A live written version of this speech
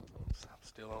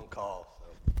Still on call,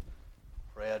 so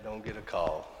pray I don't get a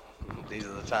call. These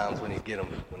are the times when you get them,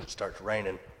 when it starts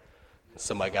raining and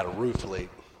somebody got a roof leak,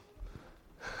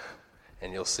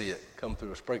 and you'll see it come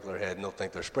through a sprinkler head and they'll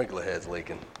think their sprinkler head's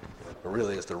leaking, but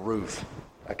really it's the roof.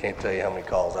 I can't tell you how many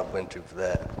calls I've been to for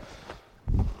that.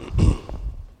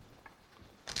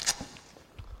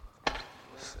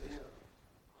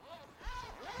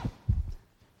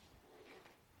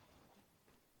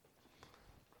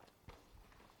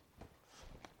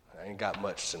 I ain't got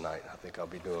much tonight. I think I'll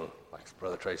be doing, like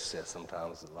Brother Tracy said,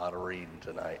 sometimes a lot of reading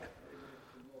tonight.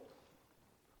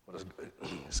 But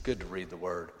it's good to read the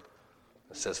Word.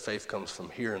 It says faith comes from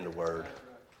hearing the Word.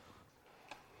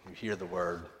 You hear the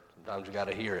Word. Sometimes you got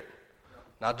to hear it.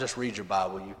 Not just read your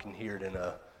Bible. You can hear it in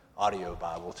an audio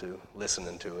Bible too,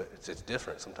 listening to it. It's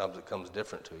different. Sometimes it comes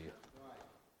different to you.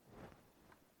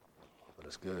 But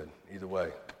it's good. Either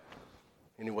way.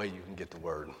 Any way you can get the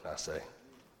Word, I say.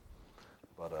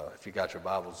 But if you got your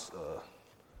Bibles,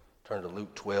 turn to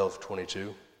Luke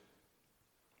 12:22.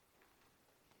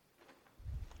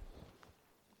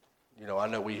 You know, I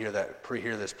know we hear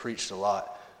this preached a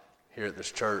lot here at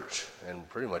this church, and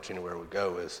pretty much anywhere we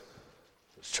go. Is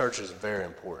this church is very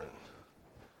important.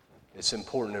 It's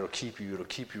important. It'll keep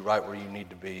you right where you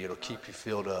need to be. It'll keep you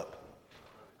filled up.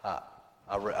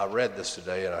 I read this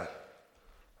today, and I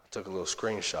took a little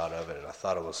screenshot of it, and I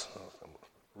thought I'll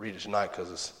read it tonight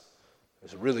because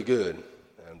it's really good,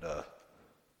 and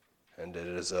it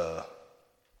is it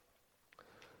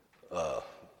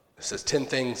says 10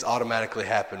 things automatically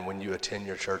happen when you attend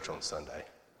your church on Sunday.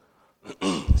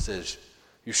 It says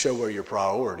you show where your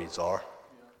priorities are.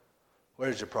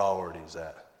 Where's your priorities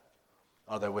at?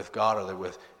 Are they with God? Are they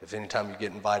with? If anytime you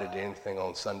get invited to anything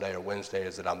on Sunday or Wednesday,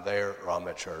 is it I'm there or I'm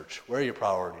at church? Where are your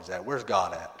priorities at? Where's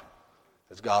God at?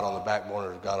 Is God on the back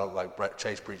burner? Is God on, like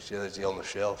Chase preached the other day, is he on the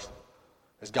shelf?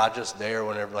 Is God just there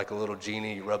whenever, like a little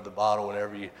genie, you rub the bottle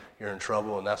whenever you're in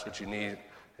trouble and that's what you need,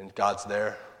 and God's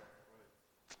there?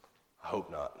 I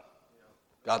hope not.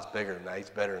 God's bigger than that.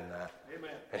 He's better than that. Amen.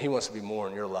 And he wants to be more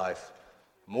in your life,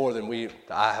 more than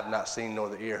I have not seen, nor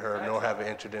the ear heard, nor have it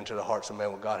entered into the hearts of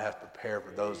man. What God has prepared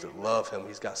for those that love him,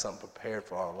 he's got something prepared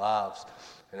for our lives.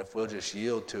 And if we'll just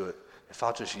yield to it, if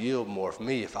I'll just yield more,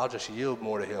 if I'll just yield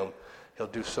more to him, he'll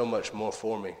do so much more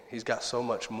for me. He's got so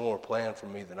much more planned for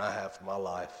me than I have for my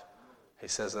life. He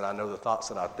says that I know the thoughts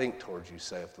that I think towards you,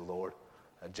 saith the Lord.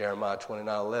 Jeremiah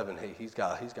 29:11, he's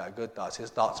got good thoughts. His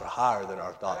thoughts are higher than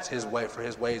our thoughts. His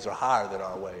ways are higher than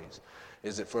our ways.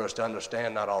 Is it for us to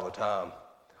understand? Not all the time.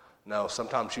 No,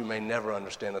 sometimes you may never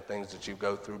understand the things that you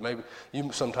go through. Maybe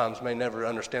you sometimes may never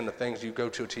understand the things you go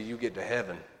to until you get to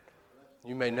heaven.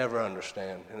 You may never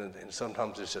understand, and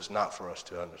sometimes it's just not for us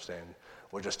to understand.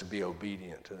 Or just to be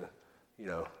obedient to,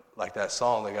 like that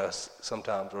song they got us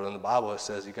sometimes, or in the Bible it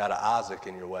says you got an Isaac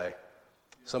in your way.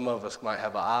 Some of us might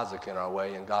have an Isaac in our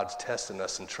way, and God's testing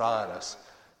us and trying us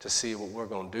to see what we're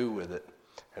going to do with it.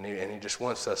 And he just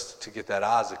wants us to get that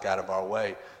Isaac out of our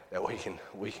way, that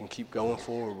we can keep going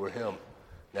forward with him.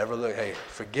 Never look,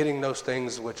 forgetting those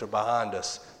things which are behind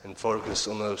us and focus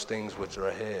on those things which are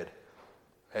ahead.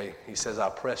 He says, I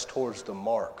press towards the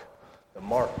mark. The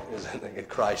mark is in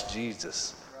Christ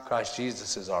Jesus. Christ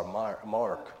Jesus is our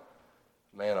mark.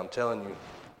 Man, I'm telling you.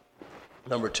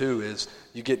 Number 2 is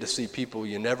you get to see people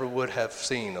you never would have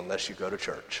seen unless you go to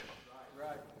church.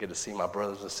 You get to see my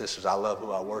brothers and sisters. I love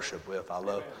who I worship with. I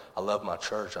love my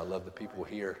church. I love the people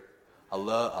here. I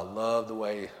love the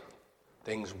way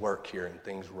things work here and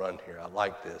things run here. I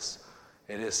like this.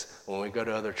 It is, when we go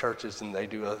to other churches and they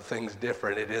do other things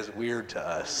different, it is weird to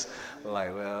us. We're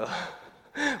like, well,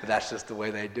 but that's just the way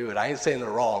they do it. I ain't saying they're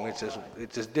wrong. It's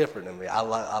just different to me. I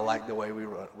like the way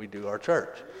we do our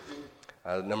church.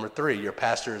 Number 3, your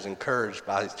pastor is encouraged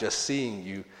by just seeing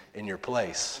you in your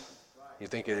place. You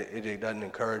think it doesn't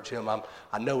encourage him?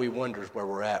 I know he wonders where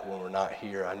we're at when we're not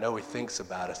here. I know he thinks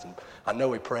about us, and I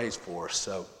know he prays for us.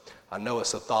 So I know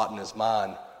it's a thought in his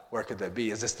mind. Where could that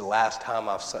be? Is this the last time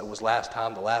the last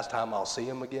time I'll see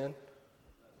him again?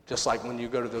 Just like when you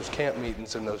go to those camp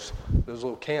meetings and those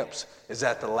little camps, is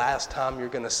that the last time you're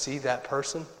going to see that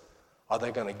person? Are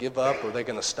they going to give up? Are they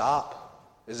going to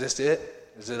stop? Is this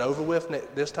it? Is it over with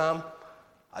this time?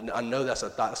 I know that's a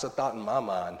thought. It's a thought in my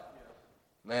mind.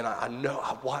 Man, I know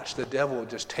I watch the devil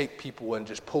just take people and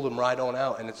just pull them right on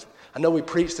out. And I know we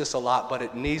preach this a lot, but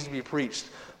it needs to be preached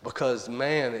because,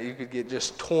 man, you could get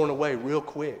just torn away real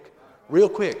quick. Real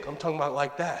quick. I'm talking about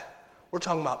like that. We're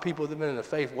talking about people that have been in the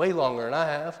faith way longer than I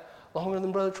have, longer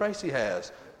than Brother Tracy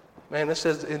has. Man, it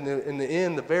says in the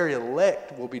end, the very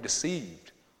elect will be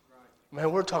deceived. Man,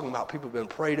 we're talking about people who've been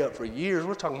prayed up for years.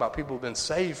 We're talking about people who've been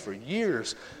saved for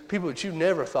years. People that you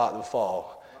never thought would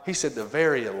fall. He said the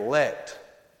very elect.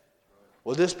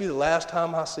 Will this be the last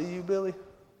time I see you, Billy?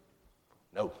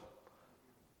 No.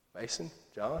 Mason,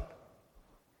 John,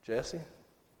 Jesse,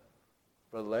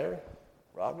 Brother Larry,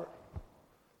 Robert,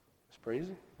 Miss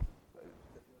Breezy.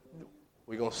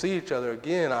 We're going to see each other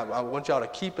again. I want y'all to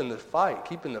keep in the fight,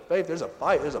 keep in the faith. There's a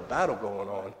fight. There's a battle going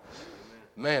on.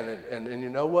 Man, and you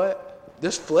know what?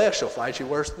 This flesh will fight you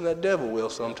worse than that devil will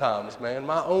sometimes, man.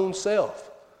 My own self.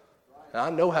 And I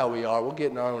know how we are. We'll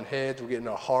get in our own heads. We'll get in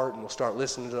our heart, and we'll start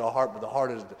listening to our heart. But the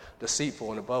heart is deceitful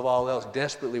and above all else,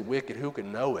 desperately wicked. Who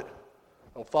can know it?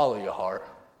 Don't follow your heart.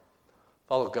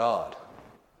 Follow God.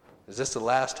 Is this the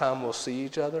last time we'll see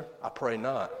each other? I pray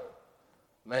not.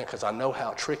 Man, because I know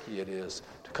how tricky it is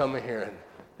to come in here and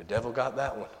the devil got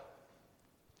that one.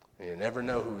 And you never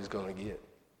know who he's going to get.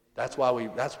 That's why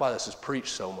this is preached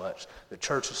so much. The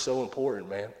church is so important,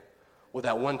 man. Will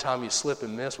that one time you slip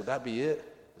and miss, would that be it?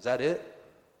 Is that it?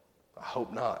 I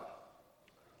hope not.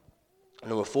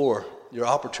 Number 4, your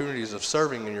opportunities of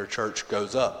serving in your church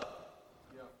goes up.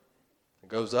 It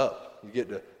goes up. You get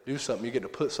to do something. You get to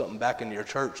put something back into your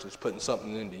church that's putting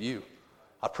something into you.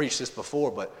 I preached this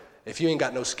before, but if you ain't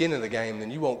got no skin in the game,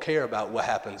 then you won't care about what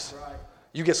happens. Right.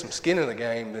 You get some skin in the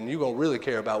game, then you're going to really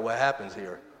care about what happens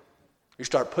here. You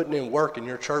start putting in work in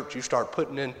your church. You start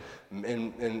putting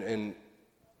in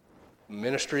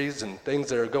ministries and things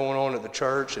that are going on at the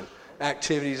church and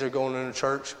activities that are going on in the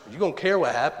church. You're going to care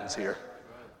what happens here.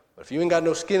 But if you ain't got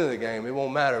no skin in the game, it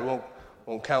won't matter. It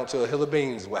won't count to a hill of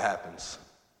beans what happens.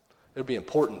 It'll be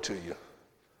important to you.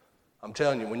 I'm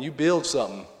telling you, when you build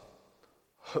something,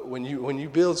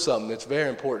 it's very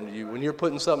important to you. When you're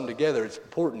putting something together, it's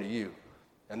important to you.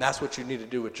 And that's what you need to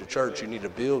do with your church. You need to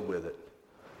build with it.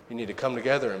 You need to come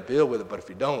together and build with it. But if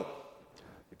you don't,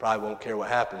 you probably won't care what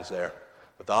happens there.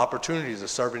 But the opportunities of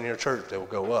serving in your church, they will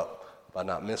go up by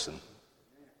not missing.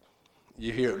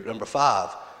 You hear, number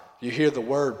 5, you hear the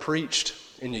word preached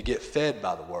and you get fed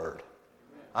by the word.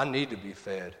 I need to be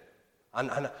fed.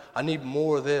 I need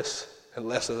more of this and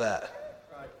less of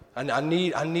that. I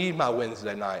need my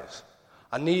Wednesday nights.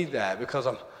 I need that because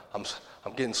I'm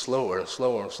getting slower and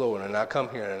slower and slower. And I come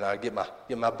here and I get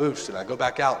my boost and I go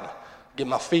back out and get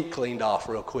my feet cleaned off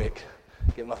real quick.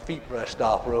 Get my feet brushed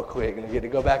off real quick and get to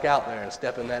go back out there and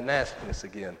step in that nastiness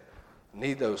again. I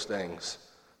need those things.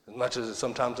 As much as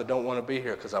sometimes I don't want to be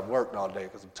here because I've worked all day,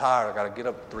 because I'm tired. I got to get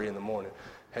up at 3 a.m.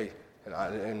 Hey,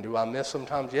 and do I miss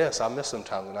sometimes? Yes, I miss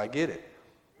sometimes, and I get it.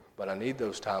 But I need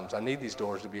those times. I need these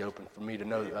doors to be open for me to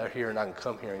know that they're here and I can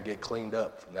come here and get cleaned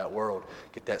up from that world,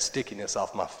 get that stickiness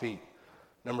off my feet.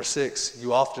 Number 6,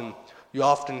 you often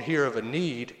hear of a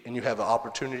need and you have an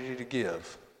opportunity to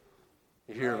give.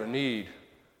 You hear of a need.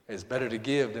 It's better to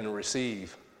give than to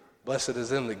receive. Blessed is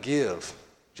them that give,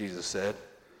 Jesus said.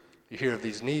 You hear of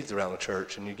these needs around the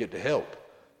church and you get to help.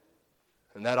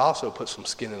 And that also puts some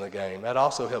skin in the game. That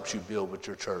also helps you build with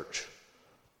your church.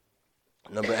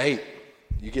 Number 8,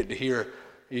 you get to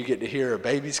hear a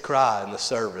baby's cry in the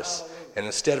service. And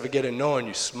instead of it getting annoying,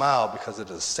 you smile because it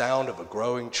is the sound of a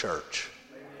growing church.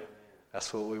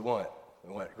 That's what we want.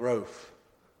 We want growth.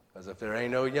 Because if there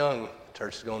ain't no young, the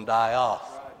church is going to die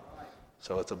off.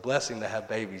 So it's a blessing to have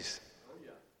babies.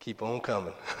 Keep on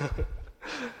coming.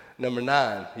 Number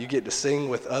 9, you get to sing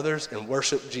with others and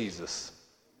worship Jesus.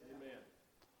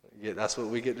 Amen. That's what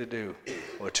we get to do.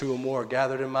 Where 2 or more are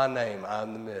gathered in my name, I'm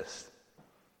in the midst.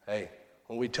 Hey,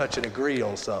 when we touch and agree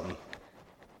on something,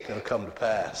 it's going to come to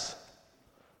pass.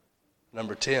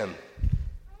 Number 10,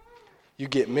 you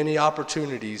get many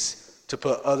opportunities to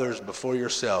put others before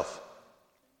yourself,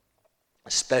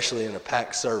 especially in a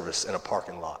packed service in a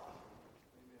parking lot.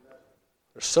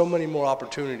 There's so many more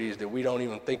opportunities that we don't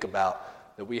even think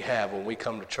about that we have when we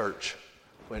come to church,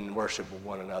 when worship with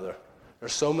one another.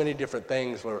 There's so many different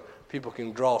things where people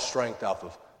can draw strength off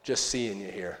of just seeing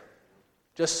you here.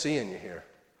 Just seeing you here.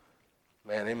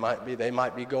 Man, they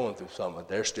might be going through something, but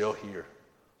they're still here.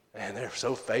 Man, they're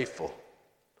so faithful.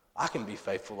 I can be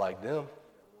faithful like them.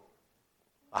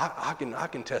 I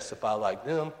can testify like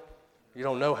them. You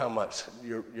don't know how much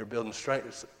you're building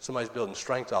strength. Somebody's building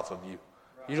strength off of you.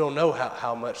 You don't know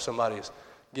how much somebody's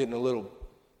getting a little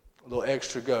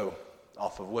extra go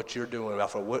off of what you're doing,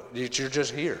 off of what you're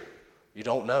just here. You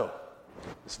don't know.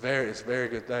 It's a very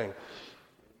good thing.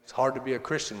 It's hard to be a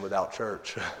Christian without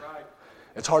church.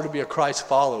 It's hard to be a Christ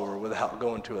follower without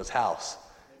going to his house.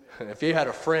 If you had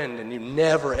a friend and you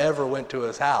never, ever went to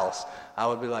his house, I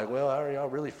would be like, well, are y'all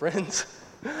really friends?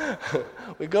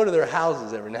 We go to their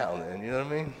houses every now and then, you know what I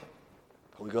mean?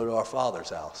 We go to our Father's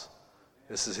house.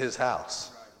 This is his house.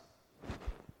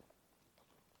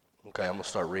 Okay, I'm going to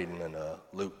start reading in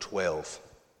Luke 12.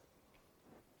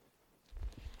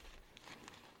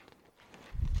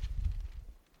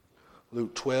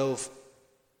 Luke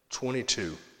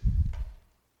 12:22.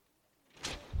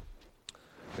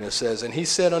 And it says, "And he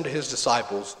said unto his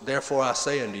disciples, Therefore I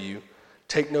say unto you,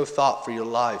 take no thought for your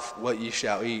life, what ye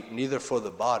shall eat, neither for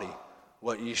the body,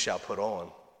 what ye shall put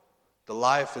on. The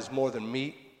life is more than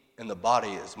meat, and the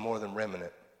body is more than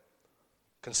raiment.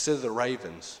 Consider the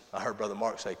ravens." I heard Brother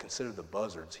Mark say, consider the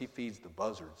buzzards. He feeds the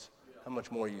buzzards. How much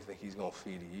more do you think he's going to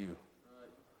feed to you?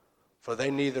 "For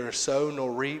they neither sow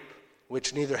nor reap,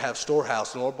 which neither have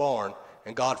storehouse nor barn,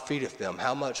 and God feedeth them.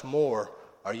 How much more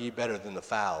are ye better than the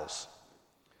fowls?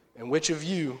 And which of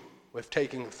you, with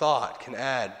taking thought, can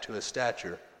add to his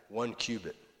stature 1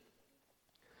 cubit?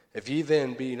 If ye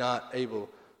then be not able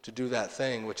to do that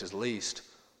thing which is least,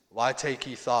 why take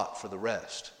ye thought for the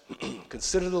rest?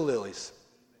 Consider the lilies.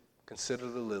 Consider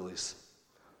the lilies.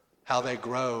 How they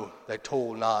grow, they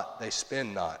toil not, they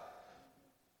spin not.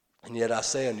 And yet I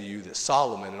say unto you that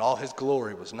Solomon in all his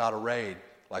glory was not arrayed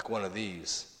like one of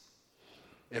these.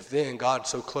 If then God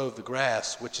so clothe the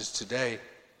grass, which is today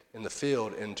in the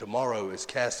field, and tomorrow is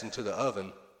cast into the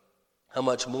oven, how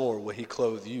much more will he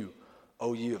clothe you,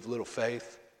 O ye of little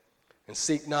faith? And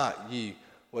seek not ye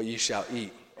what ye shall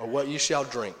eat, or what ye shall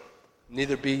drink,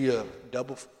 neither be ye of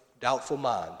doubtful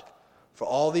mind. For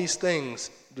all these things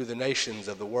do the nations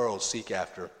of the world seek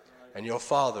after, and your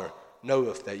Father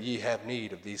knoweth that ye have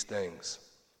need of these things.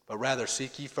 But rather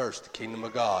seek ye first the kingdom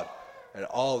of God, and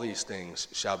all these things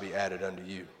shall be added unto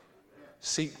you."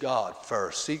 Seek God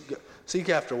first. Seek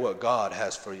after what God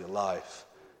has for your life,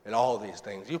 and all these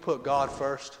things. You put God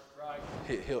first,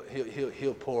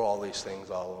 He'll pour all these things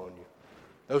all on you.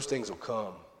 Those things will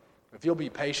come. If you'll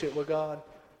be patient with God,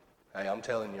 hey, I'm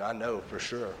telling you, I know for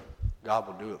sure God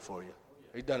will do it for you.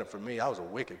 He's done it for me. I was a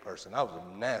wicked person. I was a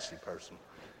nasty person,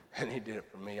 and He did it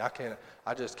for me. I can't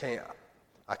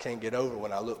get over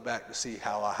when I look back to see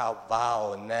how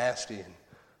vile and nasty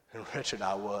and wretched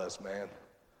I was, man.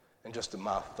 And just in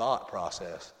my thought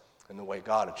process and the way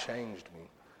God had changed me,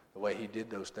 the way He did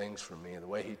those things for me, and the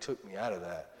way He took me out of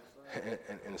that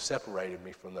and separated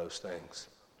me from those things.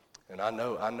 And I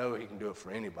know He can do it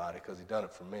for anybody because He done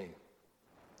it for me.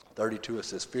 32, it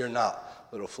says, "Fear not,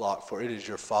 little flock, for it is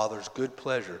your Father's good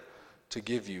pleasure to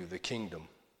give you the kingdom.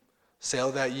 Sell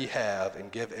that ye have,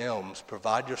 and give alms.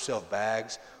 Provide yourself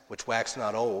bags which wax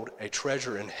not old, a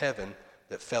treasure in heaven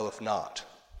that faileth not,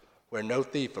 where no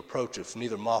thief approacheth,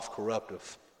 neither moth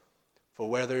corrupteth. For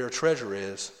where there your treasure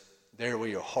is, there will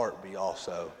your heart be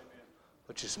also."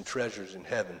 Put you some treasures in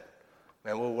heaven.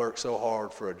 Man, we'll work so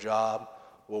hard for a job.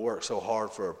 We'll work so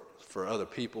hard for other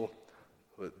people.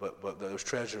 But those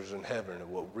treasures in heaven are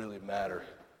what really matter.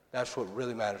 That's what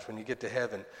really matters. When you get to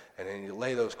heaven and then you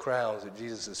lay those crowns at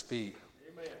Jesus' feet,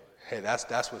 amen. Hey,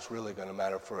 that's what's really going to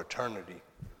matter for eternity.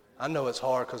 I know it's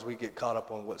hard because we get caught up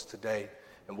on what's today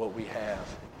and what we have.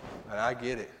 And I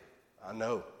get it. I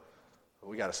know. But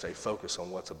we got to stay focused on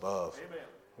what's above. Amen.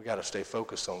 We got to stay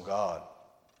focused on God.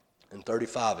 In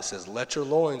 35, it says, "Let your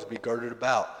loins be girded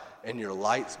about and your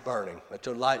lights burning." Let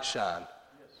your light shine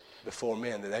before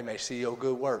men, that they may see your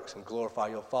good works and glorify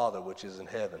your Father which is in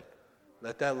heaven.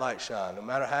 Let that light shine. No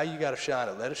matter how you got to shine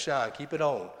it, let it shine. Keep it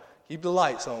on. Keep the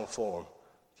lights on for them.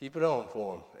 Keep it on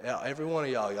for them. Every one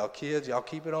of y'all kids, y'all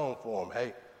keep it on for them.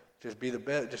 Hey, just be the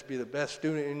best. Just be the best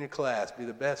student in your class. Be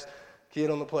the best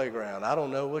kid on the playground. I don't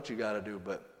know what you got to do,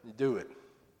 but you do it.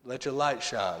 Let your light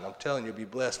shine. I'm telling you, be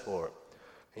blessed for it.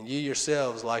 "And ye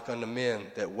yourselves like unto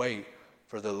men that wait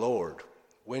for the Lord,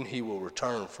 when He will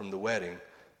return from the wedding,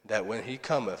 that when He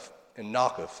cometh and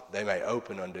knocketh, they may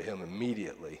open unto Him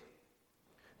immediately."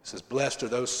 It says, "Blessed are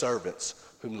those servants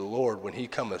whom the Lord, when He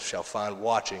cometh, shall find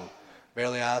watching.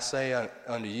 Verily I say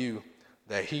unto you,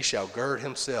 that He shall gird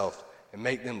Himself and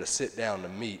make them to sit down to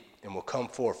meat, and will come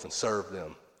forth and serve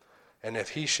them. And if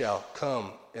He shall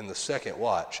come in the second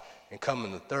watch, and come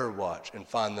in the third watch, and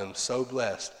find them so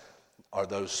blessed are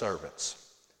those servants.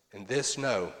 And this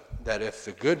know, that if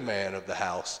the good man of the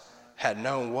house had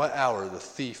known what hour the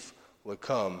thief would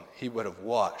come, he would have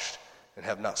watched, and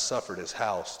have not suffered his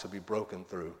house to be broken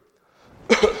through.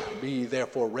 Be ye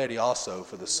therefore ready also,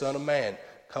 for the Son of Man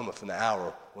cometh in the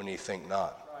hour when ye think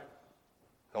not." Right.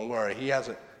 Don't worry,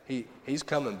 he's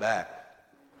coming back.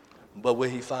 But will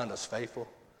He find us faithful?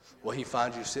 Will He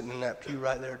find you sitting in that pew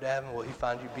right there, Davin? Will He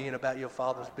find you being about your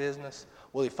Father's business?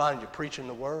 Will He find you preaching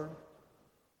the Word?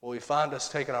 Will He find us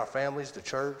taking our families to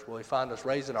church? Will He find us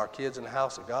raising our kids in the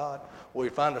house of God? Will He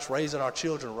find us raising our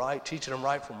children right, teaching them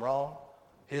right from wrong?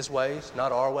 His ways,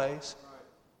 not our ways.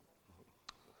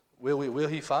 Will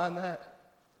He find that?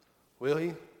 Will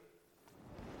He?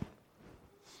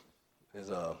 is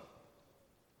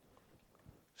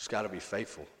just got to be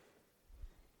faithful.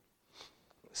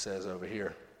 It says over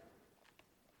here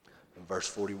in verse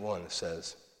 41, it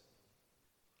says,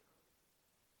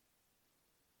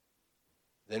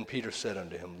 Then Peter said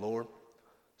unto him, Lord,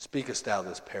 speakest thou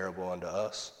this parable unto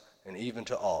us, and even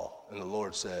to all? And the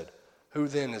Lord said, Who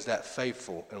then is that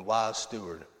faithful and wise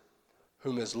steward,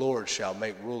 whom his Lord shall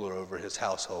make ruler over his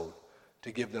household,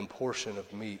 to give them portion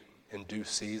of meat in due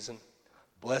season?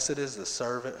 Blessed is the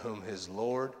servant whom his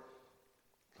Lord,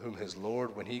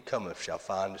 when he cometh, shall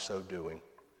find so doing.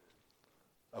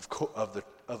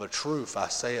 Of a truth I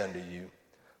say unto you,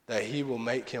 that he will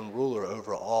make him ruler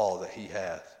over all that he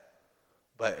hath.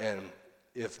 And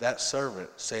if that servant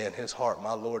say in his heart,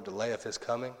 My Lord delayeth his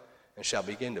coming, and shall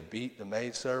begin to beat the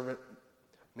men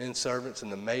servants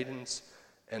and the maidens,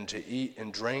 and to eat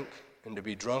and drink, and to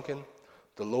be drunken,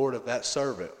 the Lord of that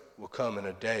servant will come in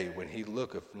a day when he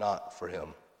looketh not for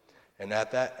him, and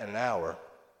at an hour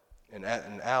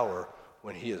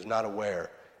when he is not aware,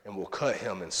 and will cut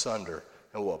him in sunder,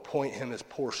 and will appoint him his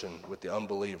portion with the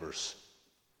unbelievers.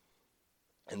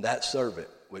 And that servant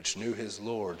which knew his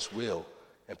Lord's will,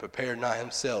 and prepared not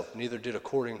himself, neither did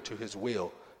according to his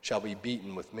will, shall be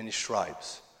beaten with many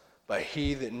stripes. But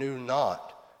he that knew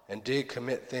not, and did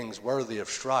commit things worthy of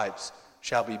stripes,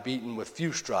 shall be beaten with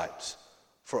few stripes.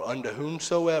 For unto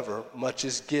whomsoever much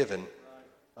is given,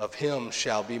 of him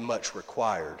shall be much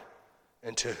required.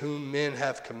 And to whom men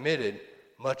have committed,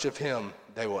 much of him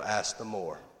they will ask the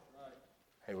more.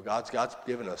 Hey, well, God's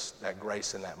given us that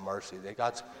grace and that mercy.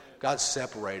 God's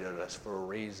separated us for a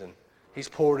reason. He's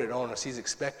poured it on us. He's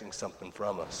expecting something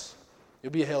from us.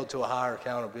 You'll be held to a higher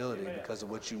accountability because of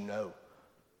what you know.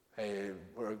 Hey,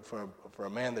 for a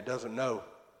man that doesn't know,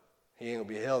 he ain't going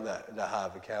to be held that high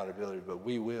of accountability, but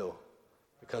we will,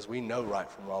 because we know right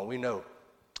from wrong. We know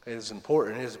it is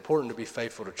important. It is important to be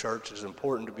faithful to church. It is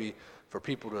important for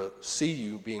people to see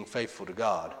you being faithful to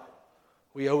God.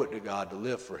 We owe it to God to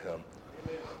live for him.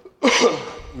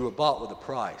 You were bought with a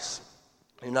price.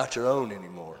 You're not your own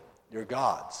anymore. You're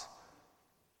God's.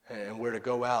 And we're to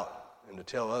go out and to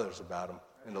tell others about him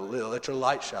and to let your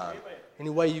light shine. Any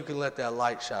way you can let that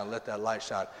light shine, let that light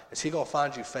shine. Is he going to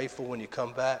find you faithful when you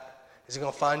come back? Is he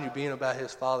going to find you being about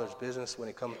his Father's business when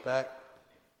he comes back?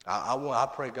 I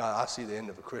pray God, I see the end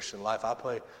of a Christian life. I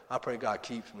pray God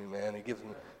keeps me, man. He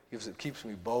keeps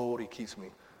me bold. He keeps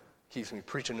me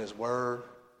preaching his word.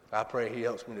 I pray he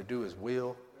helps me to do his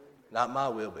will. Not my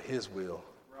will, but his will.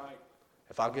 Right.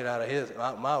 If I get out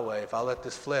of my way, if I let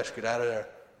this flesh get out of there,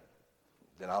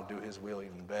 then I'll do his will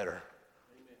even better.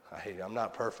 I'm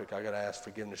not perfect. I got to ask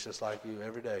forgiveness just like you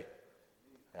every day.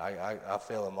 I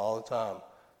fail him all the time.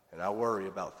 And I worry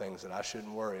about things that I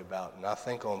shouldn't worry about. And I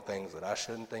think on things that I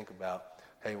shouldn't think about.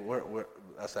 Hey,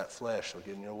 that's that flesh will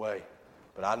get in your way.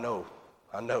 But I know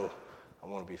I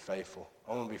want to be faithful.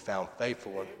 I want to be found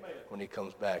faithful when he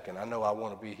comes back. And I know I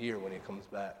want to be here when he comes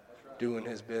back, doing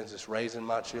his business, raising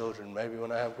my children, maybe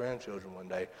when I have grandchildren one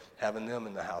day, having them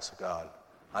in the house of God.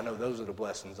 I know those are the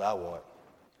blessings I want.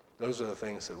 Those are the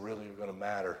things that really are going to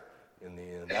matter in the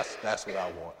end. That's what I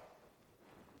want.